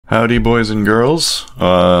Howdy, boys and girls.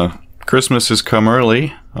 Christmas has come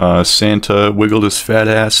early. Santa wiggled his fat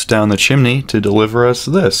ass down the chimney to deliver us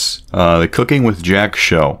this. The Cooking with Jack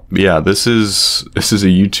show. Yeah, this is a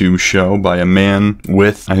YouTube show by a man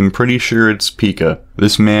with, I'm pretty sure it's Pika.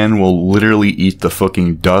 This man will literally eat the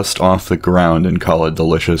fucking dust off the ground and call it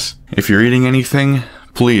delicious. If you're eating anything,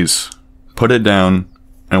 please put it down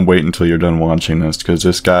and wait until you're done watching this, because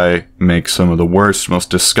this guy makes some of the worst, most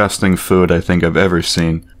disgusting food I think I've ever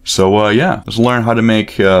seen. So yeah, let's learn how to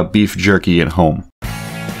make beef jerky at home.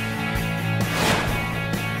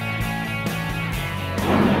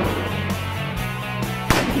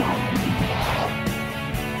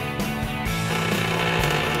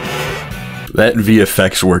 That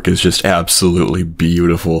VFX work is just absolutely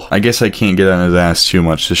beautiful. I guess I can't get on his ass too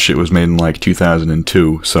much. This shit was made in like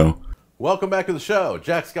 2002, so... Welcome back to the show.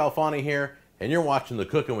 Jack Scalfani here, and you're watching the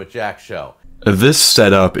Cooking with Jack show. This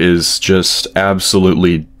setup is just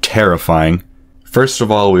absolutely terrifying. First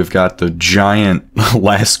of all, we've got the giant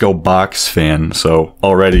Lasko box fan, so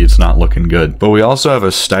already it's not looking good. But we also have a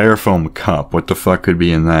styrofoam cup. What the fuck could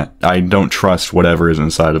be in that? I don't trust whatever is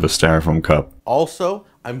inside of a styrofoam cup. Also,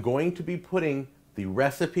 I'm going to be putting the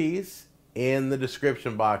recipes in the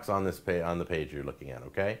description box on this on the page you're looking at,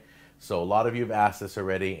 okay? So a lot of you have asked this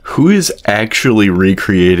already. Who is actually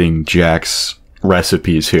recreating Jack's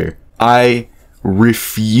recipes here? I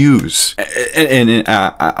refuse. And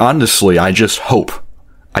honestly, I just hope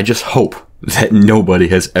that nobody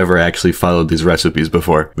has ever actually followed these recipes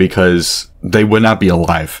before, because they would not be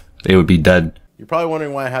alive. They would be dead. You're probably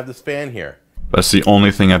wondering why I have this fan here. That's the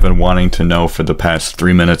only thing I've been wanting to know for the past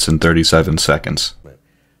 3 minutes and 37 seconds.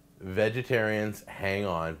 Vegetarians, hang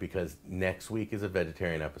on, because next week is a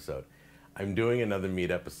vegetarian episode. I'm doing another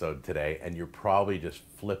meat episode today, and you're probably just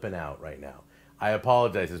flipping out right now. I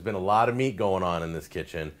apologize. There's been a lot of meat going on in this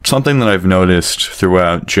kitchen. Something that I've noticed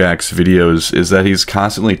throughout Jack's videos is that he's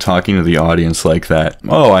constantly talking to the audience like that.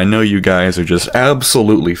 Oh, I know you guys are just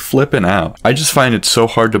absolutely flipping out. I just find it so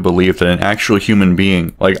hard to believe that an actual human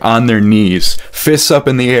being, like on their knees, fists up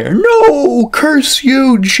in the air, no, curse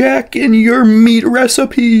you, Jack, and your meat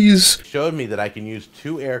recipes. Showed me that I can use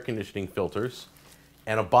 2 air conditioning filters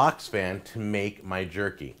and a box fan to make my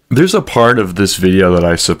jerky. There's a part of this video that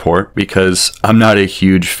I support because I'm not a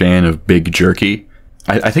huge fan of big jerky.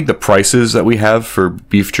 I think the prices that we have for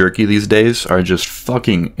beef jerky these days are just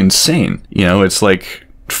fucking insane. You know, it's like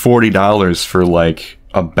 $40 for like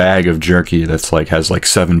a bag of jerky that's like has like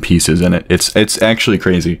 7 pieces in it. It's actually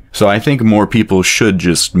crazy. So I think more people should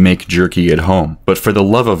just make jerky at home. But for the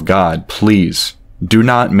love of God, please do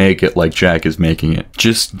not make it like Jack is making it.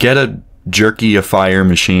 Just get a jerky-a-fire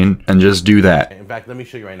machine and just do that. In fact, let me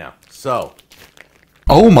show you right now. So,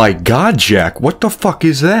 oh my god, Jack, what the fuck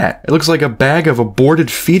is that? It looks like a bag of aborted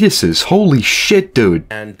fetuses. Holy shit, dude.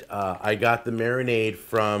 And I got the marinade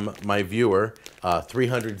from my viewer,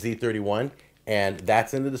 300Z31, and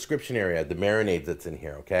that's in the description area, the marinade that's in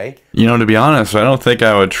here, okay? You know, to be honest, I don't think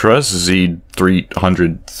I would trust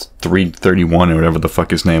Z331 or whatever the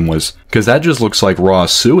fuck his name was, because that just looks like raw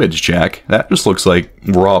sewage, Jack. That just looks like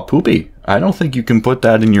raw poopy. I don't think you can put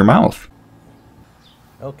that in your mouth.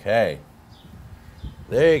 Okay.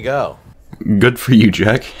 There you go. Good for you,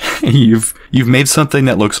 Jack. You've made something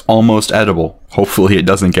that looks almost edible. Hopefully it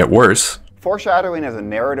doesn't get worse. Foreshadowing is a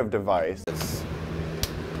narrative device. It's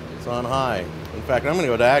on high. In fact, I'm going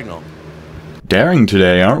to go diagonal. Daring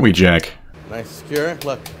today, aren't we, Jack? Nice secure.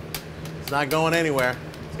 Look, it's not going anywhere.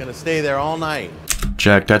 It's going to stay there all night.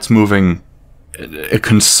 Jack, that's moving a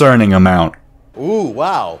concerning amount. Ooh,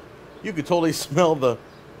 wow. You could totally smell the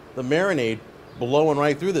marinade blowing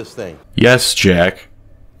right through this thing. Yes, Jack.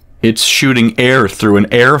 It's shooting air through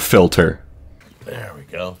an air filter. There we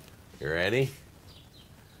go. You ready?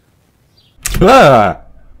 Ah!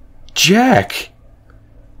 Jack!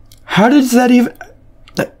 How does that even...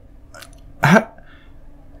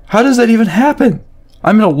 How does that even happen?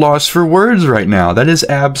 I'm at a loss for words right now. That is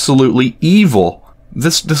absolutely evil.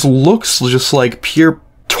 This looks just like pure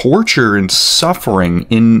torture and suffering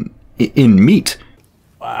in meat.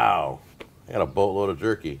 Wow. I got a boatload of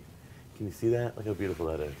jerky. Can you see that? Look how beautiful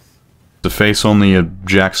that is. The face only a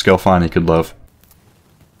Jack Scalfani could love.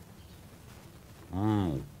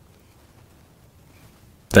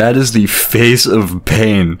 That is the face of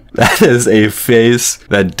pain. That is a face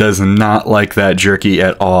that does not like that jerky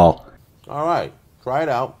at all. Alright, try it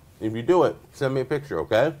out. If you do it, send me a picture,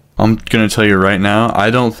 okay? I'm gonna tell you right now, I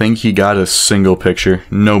don't think he got a single picture.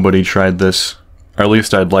 Nobody tried this. Or at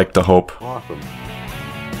least I'd like to hope. Awesome.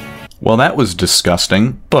 Well, that was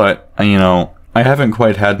disgusting, but, you know, I haven't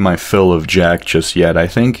quite had my fill of Jack just yet. I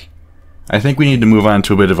think I think we need to move on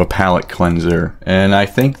to a bit of a palate cleanser. And I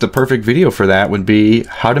think the perfect video for that would be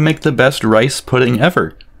how to make the best rice pudding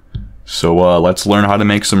ever. So let's learn how to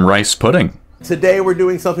make some rice pudding. Today we're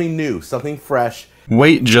doing something new, something fresh.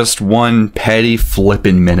 Wait just one petty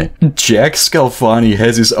flippin' minute. Jack Scalfani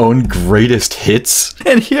has his own greatest hits?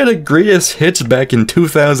 And he had a greatest hits back in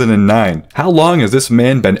 2009. How long has this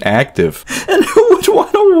man been active? And who would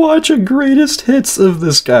want to watch a greatest hits of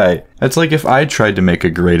this guy? That's like if I tried to make a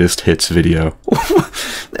greatest hits video.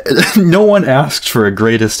 No one asks for a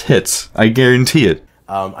greatest hits. I guarantee it.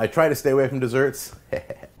 I try to stay away from desserts.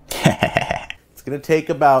 It's going to take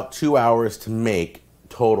about 2 hours to make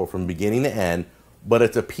total from beginning to end. But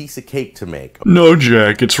it's a piece of cake to make. No,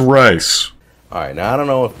 Jack, it's rice. All right, now I don't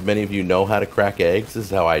know if many of you know how to crack eggs. This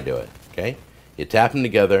is how I do it, okay? You tap them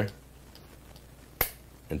together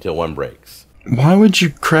until one breaks. Why would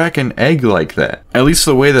you crack an egg like that? At least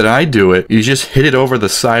the way that I do it, you just hit it over the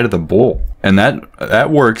side of the bowl. And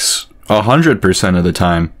that works 100% of the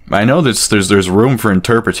time. I know that there's room for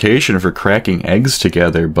interpretation for cracking eggs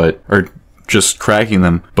together, or just cracking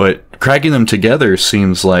them. But cracking them together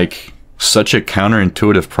seems like such a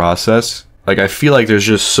counterintuitive process. Like, I feel like there's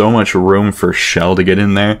just so much room for shell to get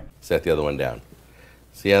in there. Set the other one down.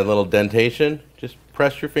 See that little dentation? Just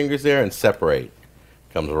press your fingers there and separate.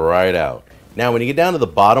 Comes right out. Now, when you get down to the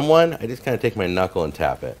bottom one, I just kind of take my knuckle and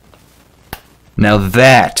tap it. Now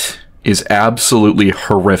that is absolutely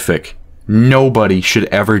horrific. Nobody should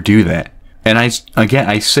ever do that. And I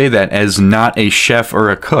say that as not a chef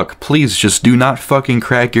or a cook. Please just do not fucking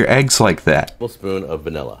crack your eggs like that. A tablespoon of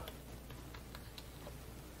vanilla.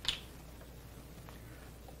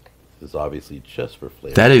 This is obviously just for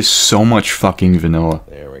flavor. That is so much fucking vanilla.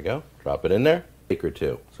 There we go. Drop it in there. Shake or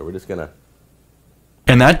two. So we're just gonna.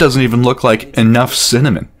 And that doesn't even look like enough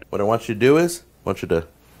cinnamon. What I want you to do is, I want you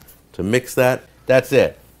to mix that. That's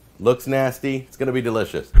it. Looks nasty. It's gonna be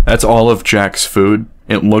delicious. That's all of Jack's food.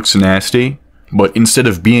 It looks nasty, but instead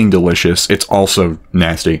of being delicious, it's also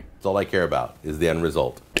nasty. That's all I care about is the end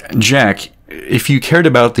result. Jack, if you cared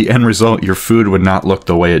about the end result, your food would not look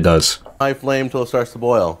the way it does. High flame till it starts to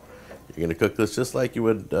boil. You're going to cook this just like you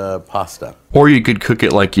would pasta. Or you could cook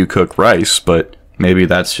it like you cook rice, but maybe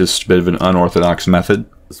that's just a bit of an unorthodox method.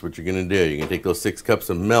 This is what you're going to do. You're going to take those 6 cups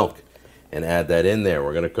of milk and add that in there.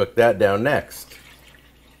 We're going to cook that down next.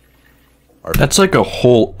 That's like a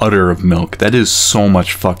whole udder of milk. That is so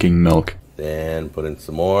much fucking milk. Then put in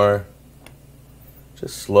some more.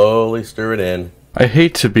 Just slowly stir it in. I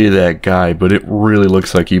hate to be that guy, but it really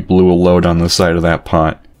looks like you blew a load on the side of that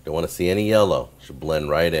pot. Don't want to see any yellow. It should blend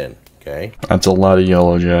right in. Okay. That's a lot of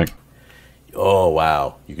yellow, Jack. Oh,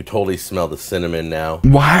 wow. You could totally smell the cinnamon now.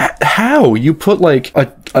 What? How? You put like a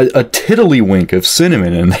tiddlywink of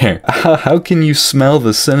cinnamon in there. How can you smell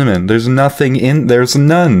the cinnamon? There's nothing in, there's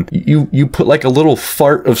none. You put like a little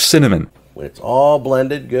fart of cinnamon. When it's all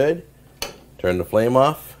blended good, turn the flame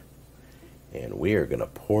off, and we are going to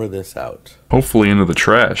pour this out. Hopefully into the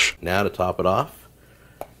trash. Now to top it off,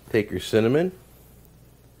 take your cinnamon,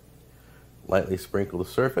 lightly sprinkle the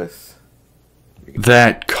surface.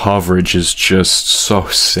 That coverage is just so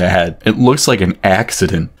sad. It looks like an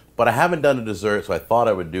accident. But I haven't done a dessert, so I thought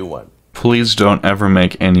I would do one. Please don't ever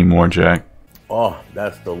make any more, Jack. Oh,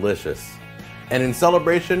 that's delicious. And in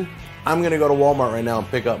celebration, I'm going to go to Walmart right now and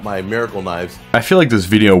pick up my Miracle Knives. I feel like this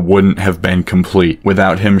video wouldn't have been complete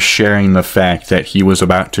without him sharing the fact that he was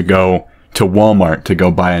about to go to Walmart to go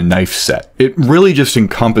buy a knife set. It really just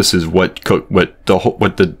encompasses what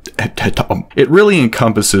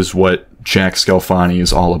Jack Scalfani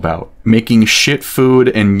is all about. Making shit food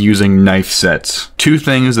and using knife sets. 2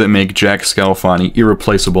 things that make Jack Scalfani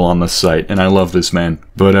irreplaceable on the site, and I love this man.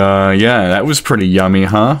 But yeah, that was pretty yummy,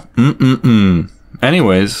 huh?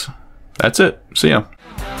 Anyways, that's it. See ya.